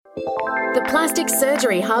The Plastic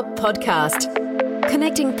Surgery Hub podcast,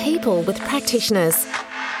 connecting people with practitioners.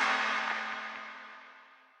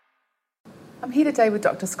 I'm here today with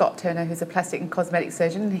Dr. Scott Turner, who's a plastic and cosmetic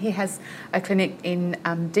surgeon. He has a clinic in,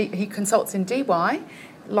 he consults in Dee Why,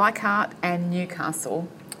 Leichhardt and Newcastle.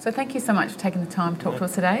 So thank you so much for taking the time to talk to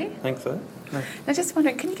us today. Thanks for that. Now just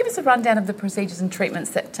wondering, can you give us a rundown of the procedures and treatments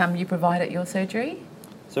that you provide at your surgery?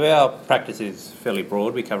 So our practice is fairly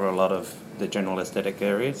broad. We cover a lot of the general aesthetic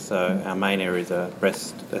areas. So our main areas are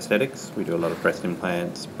breast aesthetics. We do a lot of breast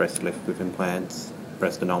implants, breast lift with implants,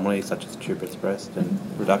 breast anomalies such as tubeless breast and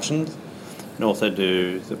reductions. And also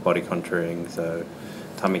do the body contouring, so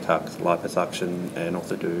tummy tucks, liposuction, and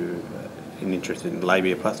also do an interest in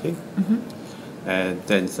labiaplasty. And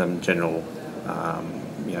then some general,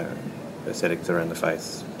 aesthetics around the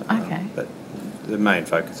face. Okay. But the main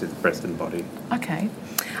focus is breast and body. Okay.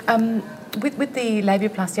 With the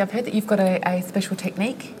labiaplasty, I've heard that you've got a special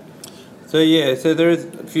technique. So there is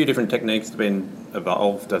a few different techniques that have been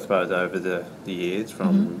evolved, I suppose, over the years,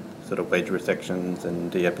 from sort of wedge resections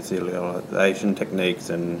and deepithelialization techniques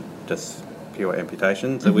and just pure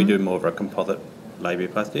amputation. So we do more of a composite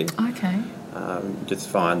labiaplasty. Okay. Just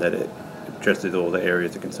find that it addresses all the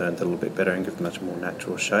areas of concern a little bit better and gives a much more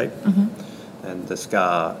natural shape. And the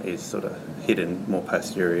scar is sort of hidden more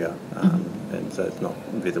posterior, and so it's not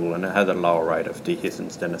visible, and it has a lower rate of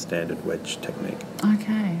dehiscence than a standard wedge technique.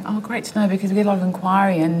 Okay. Oh, great to know, because we get a lot of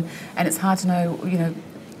inquiry and it's hard to know,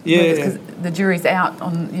 because the jury's out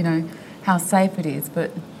on, how safe it is,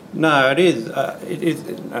 but... No, it is. It is,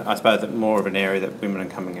 I suppose, more of an area that women are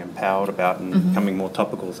becoming empowered about and becoming more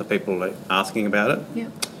topical, so people are asking about it.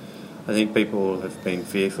 Yep. I think people have been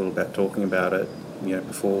fearful about talking about it,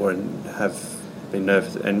 before, and have been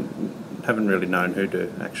nervous and haven't really known who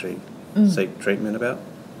to actually seek treatment about.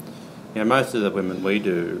 Most of the women we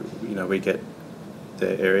do, we get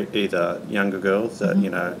either younger girls that,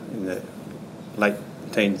 in their late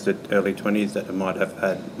teens to early 20s that might have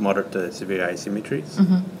had moderate to severe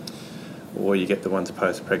asymmetries. Or you get the ones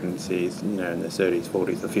post-pregnancies, in their 30s,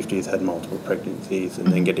 40s or 50s, had multiple pregnancies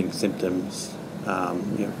and then getting symptoms,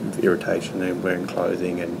 of irritation and wearing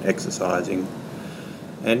clothing and exercising.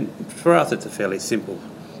 And for us, it's a fairly simple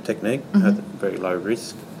technique, has very low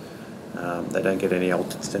risk. They don't get any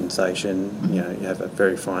altered sensation. You have a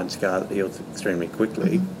very fine scar that heals extremely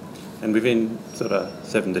quickly. And within sort of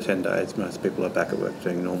 7 to 10 days, most people are back at work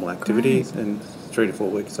doing normal activities. And 3 to 4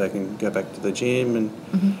 weeks, they can go back to the gym and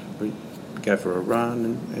go for a run.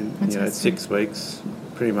 And 6 weeks,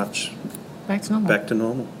 pretty much back to normal. Back to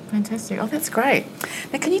normal. Fantastic. Oh, that's great.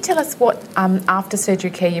 Now, can you tell us what after-surgery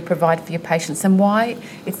care you provide for your patients and why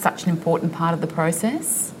it's such an important part of the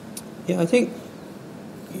process? Yeah, I think,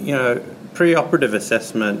 pre-operative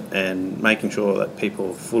assessment and making sure that people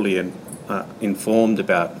are fully informed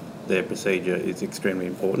about their procedure is extremely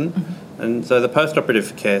important. And so the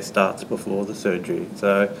post-operative care starts before the surgery.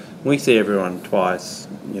 So we see everyone twice,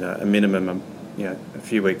 a minimum of, a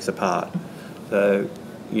few weeks apart. So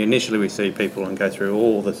initially we see people and go through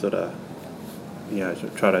all the sort of,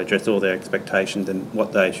 try to address all their expectations and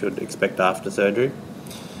what they should expect after surgery.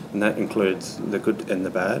 And that includes the good and the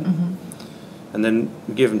bad. And then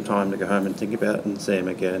give them time to go home and think about it and see them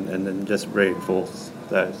again, and then just reinforce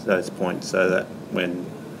those points so that when,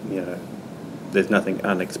 there's nothing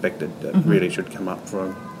unexpected that really should come up for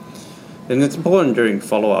them. And it's important during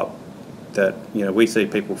follow-up that, we see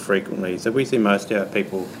people frequently. So we see most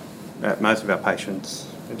of our patients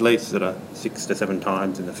at least sort of 6 to 7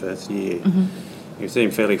 times in the first year. You see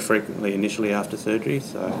them fairly frequently initially after surgery,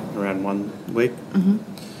 so around 1 week,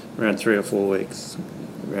 around 3 or 4 weeks,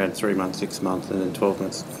 around 3 months, 6 months, and then 12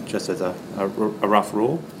 months, just as a rough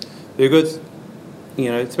rule. Because,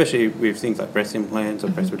 especially with things like breast implants or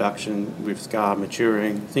breast reduction, with scar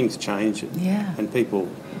maturing, things change, and people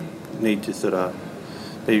need to sort of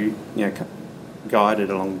be, guided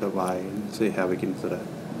along the way and see how we can sort of,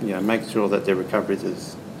 make sure that their recovery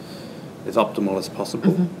is as optimal as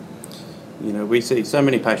possible. We see so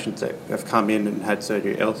many patients that have come in and had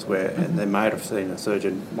surgery elsewhere, and they might have seen a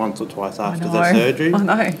surgeon once or twice after their surgery,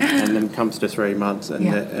 and then comes to 3 months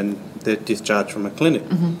and they're discharged from a clinic.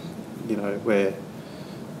 Where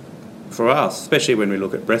for us, especially when we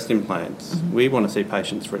look at breast implants, we want to see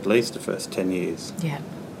patients for at least the first 10 years.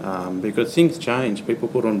 Because things change. People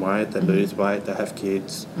put on weight, they lose weight, they have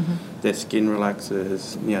kids, their skin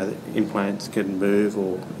relaxes, the implants can move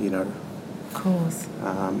or, Of course.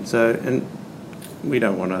 And we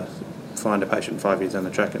don't want to find a patient 5 years down the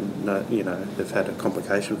track and, they've had a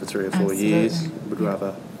complication for 3 or 4 years. We'd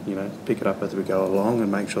rather, pick it up as we go along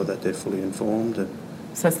and make sure that they're fully informed and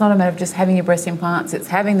So it's not a matter of just having your breast implants, it's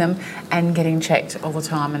having them and getting checked all the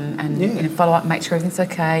time and follow up, make sure everything's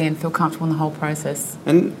okay and feel comfortable in the whole process.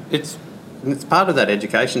 And it's part of that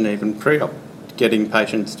education, even pre-op, getting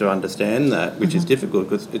patients to understand that, which is difficult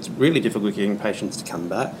because it's really difficult getting patients to come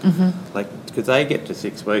back. Because they get to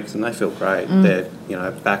 6 weeks and they feel great. They're,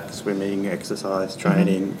 back swimming, exercise,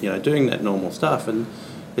 training, doing that normal stuff. And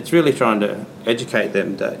it's really trying to educate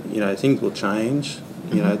them that, things will change.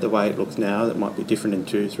 The way it looks now, that might be different in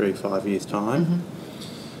 2, 3, 5 years' time.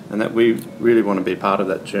 And that we really want to be part of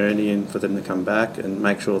that journey and for them to come back and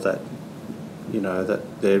make sure that,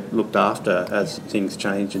 that they're looked after as things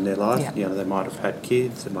change in their life. Yeah. They might have had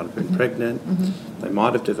kids, they might have been pregnant, they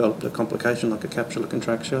might have developed a complication like a capsular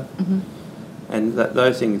contracture. And that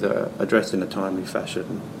those things are addressed in a timely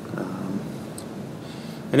fashion.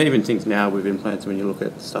 And even things now with implants, when you look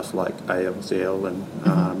at stuff like ALCL and,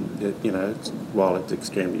 while it's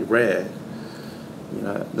extremely rare,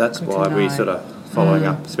 that's Good why to we know. sort of following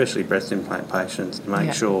up, especially breast implant patients, to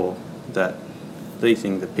make sure that these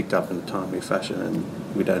things are picked up in a timely fashion and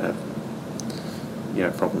we don't have,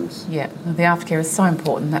 problems. Yeah, the aftercare is so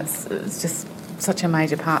important. It's just such a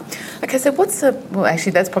major part. Okay, so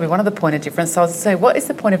actually that's probably one of the point of difference. So I was going to say, what is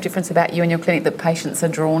the point of difference about you and your clinic that patients are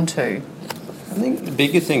drawn to? I think the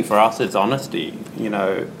biggest thing for us is honesty.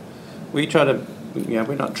 We try to,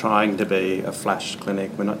 we're not trying to be a flash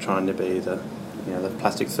clinic. We're not trying to be the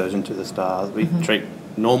plastic surgeon to the stars. We treat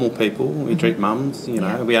normal people. We treat mums.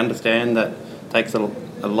 We understand that it takes a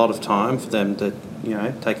lot of time for them to,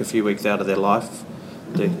 take a few weeks out of their life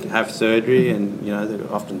to have surgery, and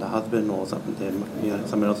they're often the husband or something.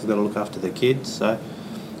 Someone else has got to look after their kids. So,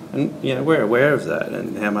 and we're aware of that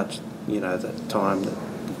and how much that time that.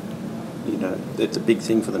 It's a big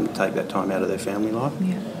thing for them to take that time out of their family life.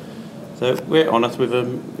 Yeah. So we're honest with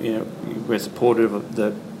them. We're supportive of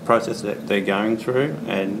the process that they're going through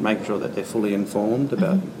and make sure that they're fully informed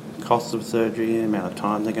about costs of surgery, the amount of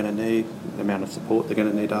time they're going to need, the amount of support they're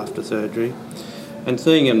going to need after surgery, and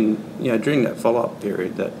seeing them, during that follow-up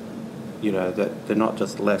period that, that they're not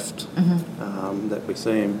just left. That we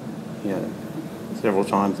see them, several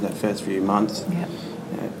times in that first few months. Yeah.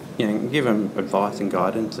 Give them advice and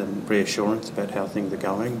guidance and reassurance about how things are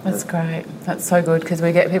going. That's great. That's so good because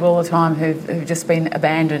we get people all the time who've just been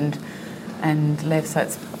abandoned and left, so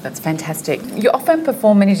that's fantastic. You often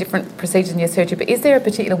perform many different procedures in your surgery, but is there a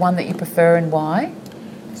particular one that you prefer and why?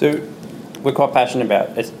 So we're quite passionate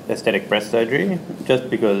about aesthetic breast surgery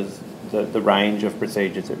just because the range of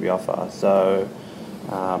procedures that we offer. So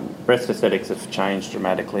breast aesthetics have changed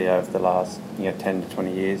dramatically over the last 10 to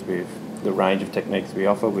 20 years with the range of techniques we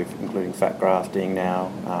offer, including fat grafting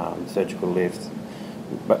now, surgical lifts.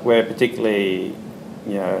 But we're particularly,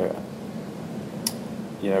 we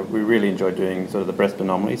really enjoy doing sort of the breast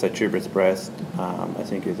anomaly, so tuberous breast, I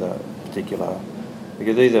think is a particular,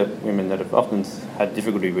 because these are women that have often had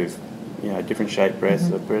difficulty with, different shaped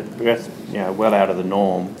breasts, or breasts, well out of the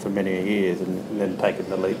norm for many years and then taken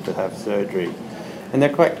the leap to have surgery. And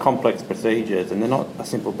they're quite complex procedures and they're not a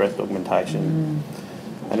simple breast augmentation.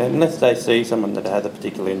 And unless they see someone that has a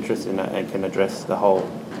particular interest in it and can address the whole,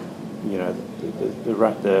 the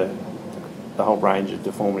whole range of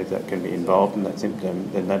deformities that can be involved in that symptom,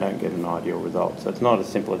 then they don't get an ideal result. So it's not as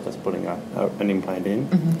simple as just putting an implant in.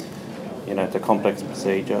 It's a complex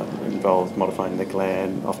procedure. It involves modifying the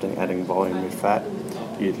gland, often adding volume with fat,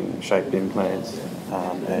 using shaped implants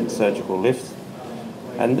and surgical lifts.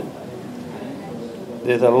 And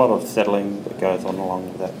there's a lot of settling that goes on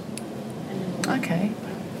along with that. Okay.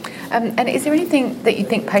 And is there anything that you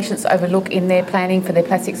think patients overlook in their planning for their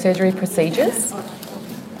plastic surgery procedures?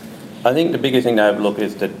 I think the biggest thing they overlook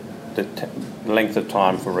is the length of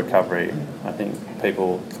time for recovery. I think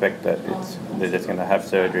people expect that they're just going to have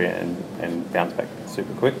surgery and bounce back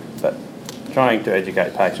super quick, but trying to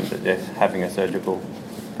educate patients that they're having a surgical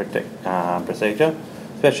procedure,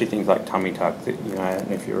 especially things like tummy tucks,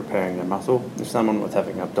 if you're repairing the muscle. If someone was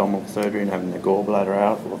having abdominal surgery and having their gallbladder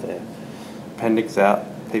out or their appendix out,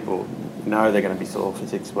 people know they're going to be sore for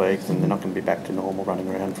 6 weeks and they're not going to be back to normal running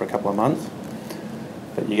around for a couple of months.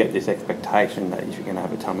 But you get this expectation that if you're going to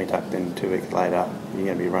have a tummy tuck, then 2 weeks later you're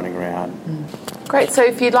going to be running around. Great. So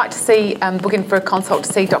if you'd like to see, book in for a consult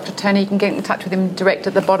to see Dr. Turner, you can get in touch with him direct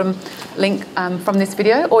at the bottom link from this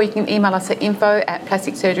video, or you can email us at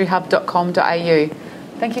info@plasticsurgeryhub.com.au.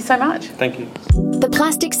 Thank you so much. Thank you. The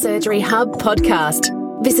Plastic Surgery Hub podcast.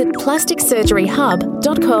 Visit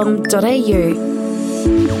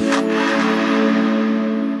plasticsurgeryhub.com.au.